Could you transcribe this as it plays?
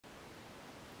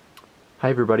Hi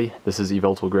everybody, this is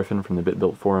Eveltal Griffin from the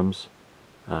BitBuilt forums,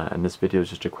 and this video is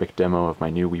just a quick demo of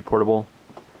my new Wii Portable.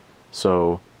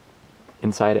 So,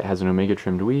 inside it has an Omega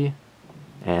trimmed Wii,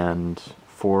 and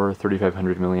 4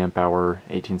 3500 mAh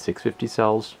 18650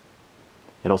 cells.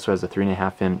 It also has a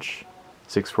 3.5 inch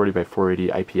 640 by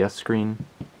 480 IPS screen.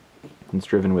 It's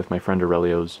driven with my friend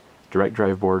Aurelio's direct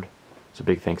drive board, so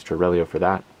big thanks to Aurelio for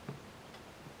that.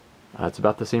 It's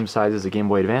about the same size as a Game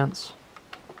Boy Advance,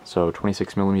 so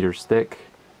 26 millimeters thick,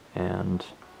 and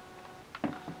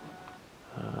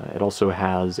it also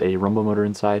has a rumble motor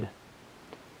inside.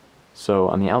 So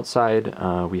on the outside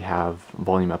we have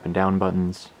volume up and down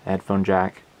buttons, headphone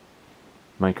jack,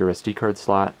 MicroSD card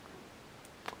slot,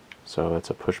 so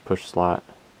it's a push-push slot,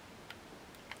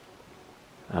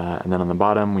 and then on the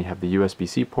bottom we have the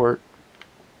USB-C port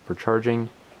for charging,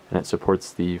 and it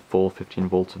supports the full 15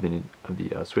 volts of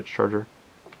the switch charger.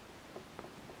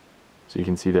 So you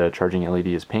can see the charging LED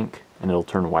is pink, and it'll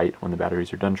turn white when the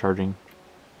batteries are done charging.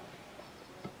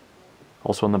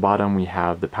 Also on the bottom we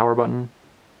have the power button.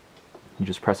 You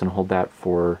just press and hold that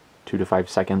for 2 to 5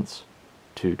 seconds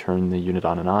to turn the unit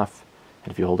on and off,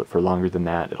 and if you hold it for longer than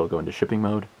that it'll go into shipping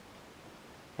mode.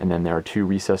 And then there are 2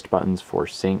 recessed buttons for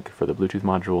sync for the Bluetooth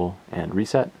module and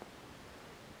reset.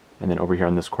 And then over here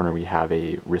in this corner we have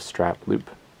a wrist strap loop.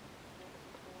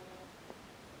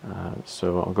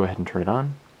 So I'll go ahead and turn it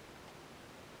on.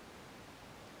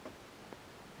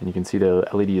 And you can see the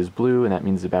LED is blue, and that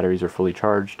means the batteries are fully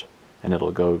charged, and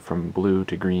it'll go from blue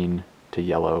to green to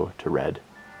yellow to red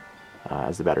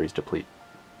as the batteries deplete.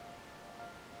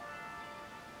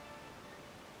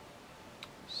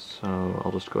 So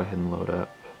I'll just go ahead and load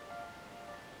up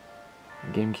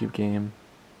a GameCube game.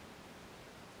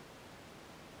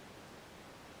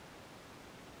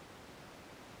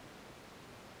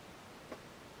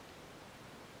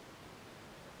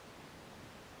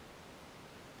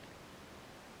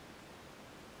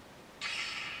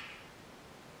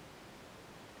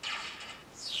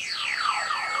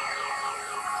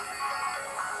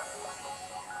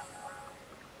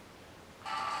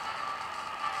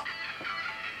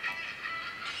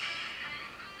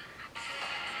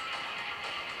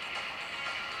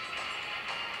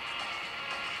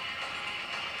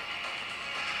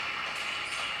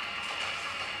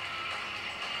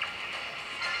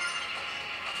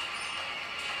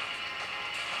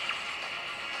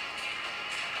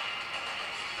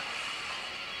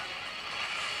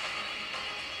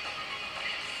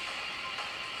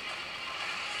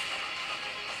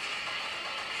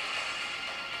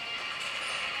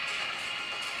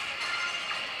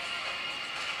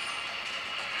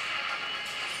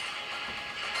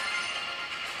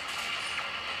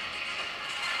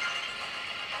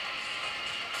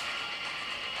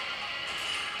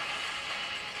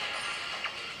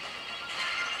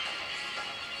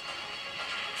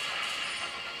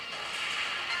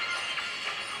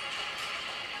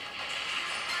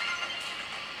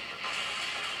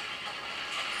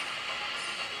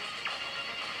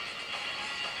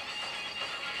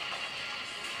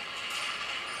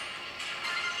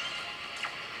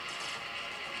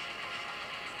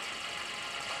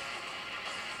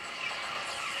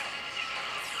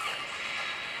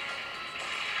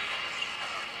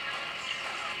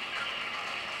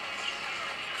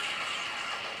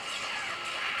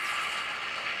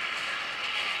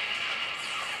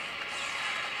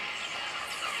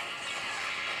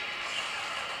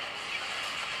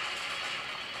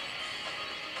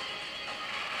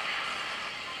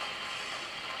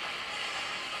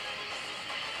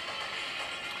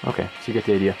 Okay, so you get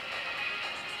the idea.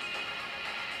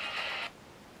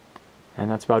 And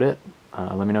that's about it.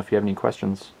 Let me know if you have any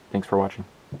questions. Thanks for watching.